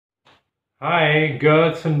Hi,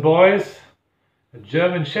 girls and boys. The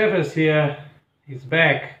German chef is here. He's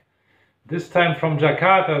back. This time from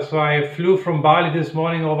Jakarta. So I flew from Bali this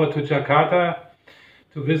morning over to Jakarta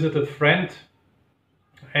to visit a friend.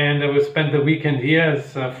 And I will spend the weekend here.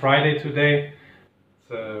 It's Friday today.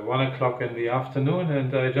 It's 1 o'clock in the afternoon.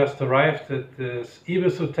 And I just arrived at this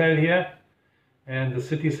Ibis Hotel here in the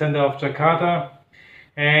city center of Jakarta.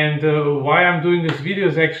 And why I'm doing this video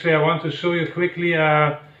is actually I want to show you quickly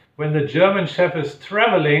when the German chef is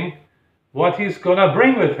traveling, what he's gonna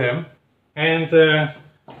bring with him. And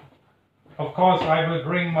of course I will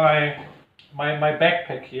bring my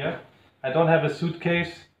backpack here. I don't have a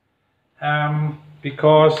suitcase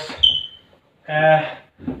because I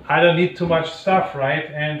don't need too much stuff, right?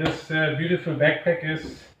 And this beautiful backpack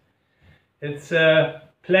it's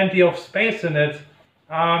plenty of space in it.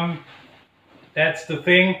 That's the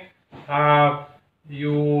thing.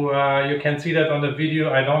 You can see that on the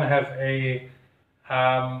video. I don't have a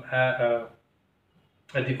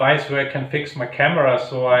device where I can fix my camera,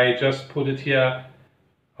 so I just put it here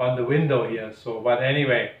on the window here. So, but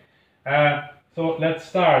anyway, so let's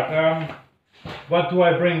start. What do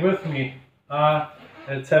I bring with me?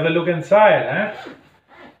 Let's have a look inside.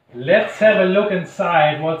 Let's have a look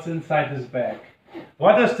inside. What's inside this bag?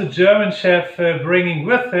 What is the German chef bringing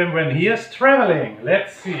with him when he is traveling?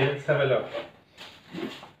 Let's see. Let's have a look.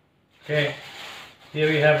 Okay, here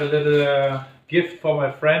we have a little gift for my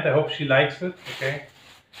friend. I hope she likes it. Okay.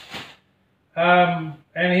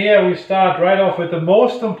 And here we start right off with the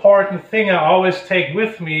most important thing I always take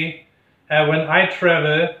with me when I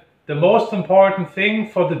travel. The most important thing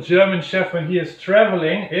for the German chef when he is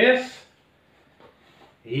traveling is,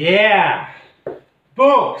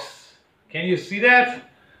 books. Can you see that?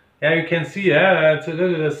 Yeah, you can see. It's a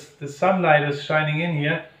little. The sunlight is shining in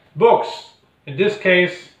here. Books. In this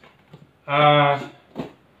case,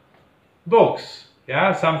 books.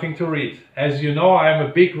 Yeah, something to read. As you know, I'm a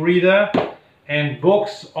big reader, and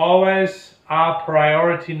books always are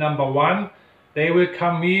priority number one. They will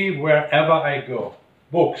come me wherever I go.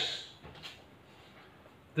 Books.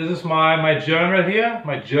 This is my journal here.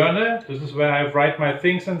 My journal. This is where I write my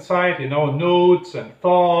things inside. You know, notes and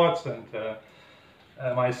thoughts and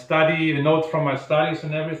my study, the notes from my studies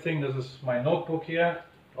and everything. This is my notebook here.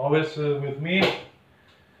 Always with me.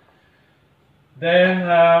 Then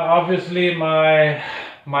obviously my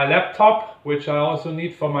laptop, which I also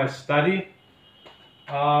need for my study,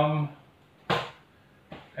 and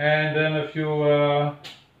then a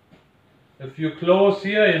few clothes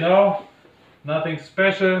here, you know, nothing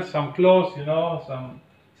special, some clothes, you know,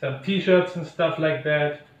 some t-shirts and stuff like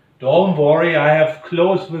that. Don't worry, I have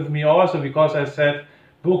clothes with me also, because I said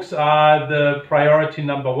books are the priority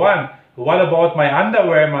number one. What about my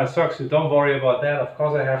underwear and my socks? You don't worry about that. Of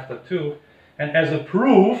course I have that too. And as a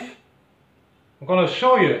proof, I'm going to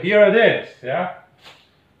show you. Here it is. Yeah.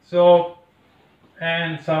 So,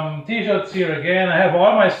 and some t-shirts here again. I have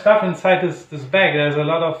all my stuff inside this bag. There's a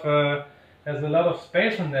lot of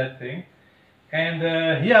space in that thing. And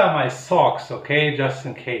here are my socks. Okay, just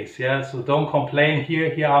in case. Yeah. So don't complain.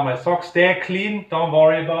 Here are my socks. They're clean. Don't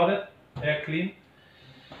worry about it. They're clean.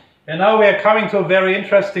 And now we are coming to a very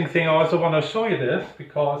interesting thing. I also want to show you this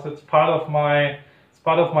because it's part of my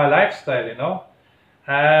lifestyle, you know.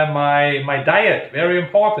 My diet, very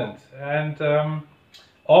important. And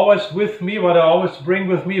always with me, what I always bring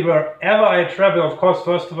with me wherever I travel. Of course,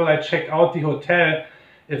 first of all, I check out the hotel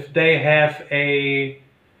if they have a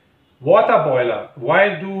water boiler.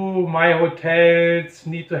 Why do my hotels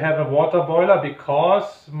need to have a water boiler?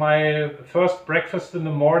 Because my first breakfast in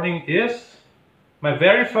the morning is... My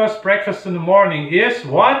very first breakfast in the morning is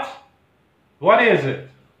what? What is it?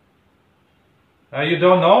 You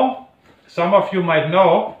don't know? Some of you might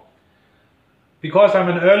know. Because I'm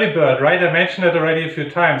an early bird, right? I mentioned it already a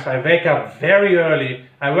few times. I wake up very early.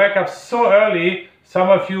 I wake up so early, some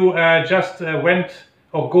of you just went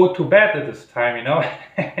or go to bed at this time, you know.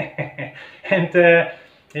 And,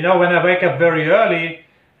 you know, when I wake up very early,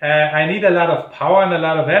 I need a lot of power and a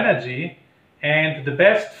lot of energy. And the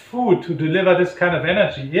best food to deliver this kind of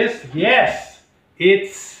energy is, yes,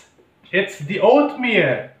 it's the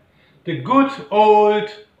oatmeal, the good old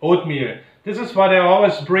oatmeal. This is what I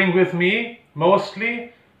always bring with me,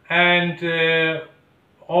 mostly, and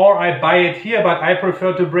or I buy it here, but I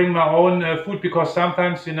prefer to bring my own food because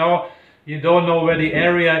sometimes, you know, you don't know where the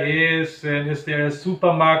area is, and is there a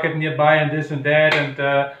supermarket nearby and this and that, and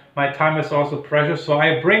my time is also precious, so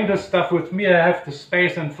I bring this stuff with me. I have the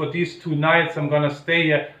space, and for these 2 nights I'm gonna stay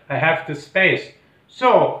here, I have the space.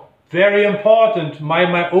 So, very important,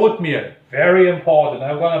 my oatmeal. Very important.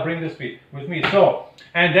 I'm gonna bring this with me. So,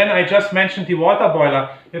 and then I just mentioned the water boiler.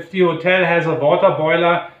 If the hotel has a water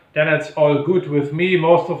boiler, then it's all good with me.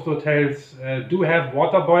 Most of the hotels do have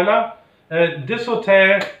water boiler. This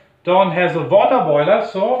hotel don't has a water boiler,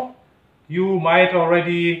 so you might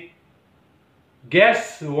already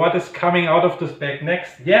guess what is coming out of this bag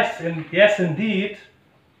next. Yes, indeed.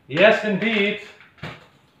 Yes, indeed.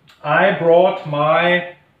 I brought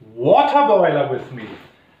my water boiler with me.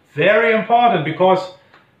 Very important, because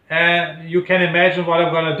you can imagine what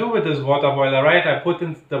I'm gonna do with this water boiler, right? I put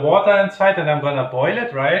in the water inside and I'm gonna boil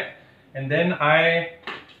it, right? And then I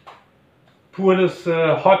pour this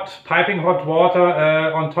piping hot water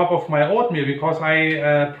on top of my oatmeal, because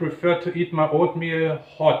I prefer to eat my oatmeal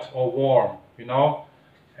hot or warm, you know,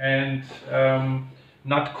 and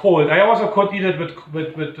not cold. I also could eat it with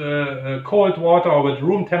cold water or with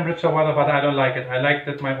room temperature water, but I don't like it. I like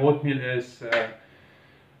that my oatmeal is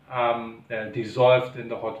dissolved in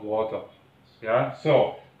the hot water. Yeah,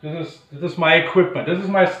 so this is my equipment. This is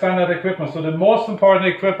my standard equipment. So the most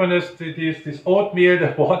important equipment is this oatmeal,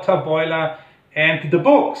 the water boiler, and the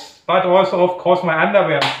books, but also of course my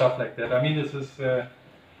underwear and stuff like that. I mean, this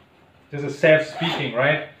is self-speaking,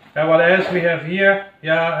 right? And what else we have here?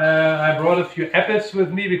 Yeah, I brought a few apples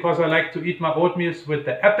with me because I like to eat my oatmeals with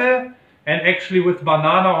the apple, and actually with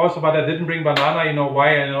banana also, but I didn't bring banana. You know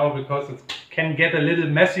why? You know, because it can get a little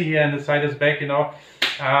messy here in the side of the bag, you know,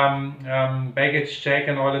 baggage check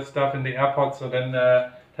and all that stuff in the airport. So then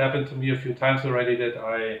it happened to me a few times already that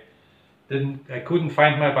I couldn't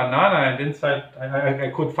find my banana, and inside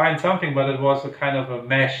I could find something, but it was a kind of a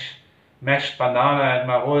mashed banana, and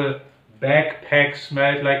my whole backpack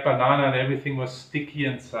smelled like banana and everything was sticky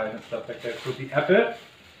inside and stuff like that. So the apple,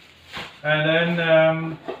 and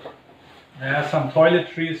then some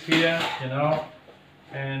toiletries here, you know,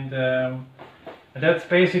 and that's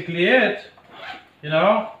basically it, you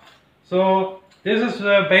know. So this is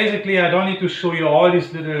basically, I don't need to show you all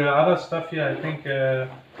these little other stuff here. I think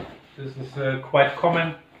this is quite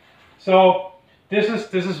common. So this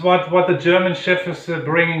is what the German chef is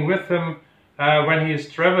bringing with him when he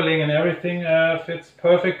is traveling, and everything fits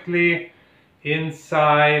perfectly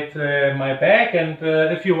inside my bag. And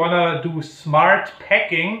if you wanna do smart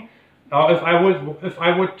packing, if I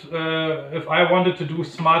wanted to do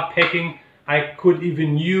smart packing, I could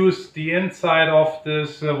even use the inside of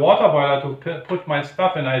this water boiler to put my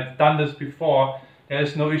stuff in. I've done this before.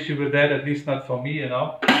 There's no issue with that, at least not for me, you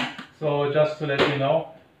know. So just to let you know,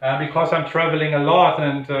 because I'm traveling a lot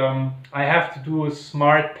and I have to do a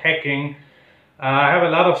smart packing. I have a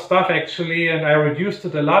lot of stuff actually, and I reduced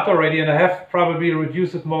it a lot already, and I have probably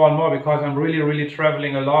reduced it more and more because I'm really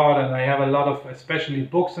traveling a lot, and I have a lot of especially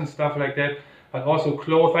books and stuff like that, but also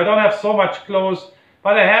clothes. I don't have so much clothes,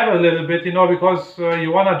 but I have a little bit, you know, because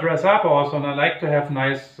you want to dress up also, and I like to have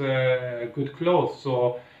nice good clothes.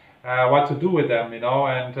 So what to do with them, you know.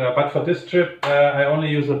 And but for this trip I only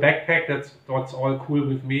use a backpack. That's what's all cool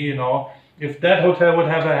with me, you know. If that hotel would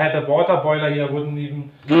have had a water boiler here, I wouldn't even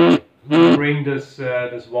bring this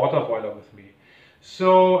this water boiler with me.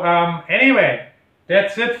 So anyway,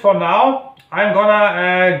 that's it for now. I'm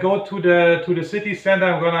gonna go to the city center.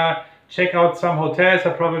 I'm gonna check out some hotels.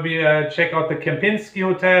 I'll probably check out the Kempinski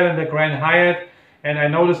Hotel and the Grand Hyatt. And I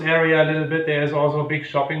know this area a little bit. There's also a big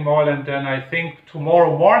shopping mall. And then I think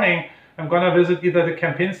tomorrow morning I'm gonna visit either the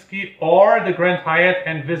Kempinski or the Grand Hyatt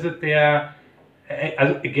and visit their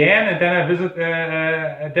again, and then I visit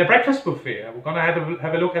their breakfast buffet. I'm gonna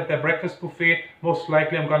have a look at their breakfast buffet. Most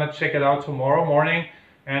likely I'm gonna check it out tomorrow morning,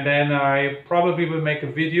 and then I probably will make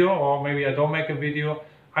a video, or maybe I don't make a video.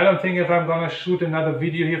 I don't think if I'm gonna shoot another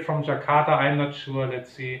video here from Jakarta. I'm not sure.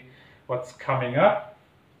 Let's see what's coming up.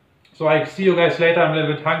 So I see you guys later. I'm a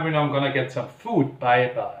little bit hungry now. I'm gonna get some food.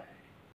 Bye bye.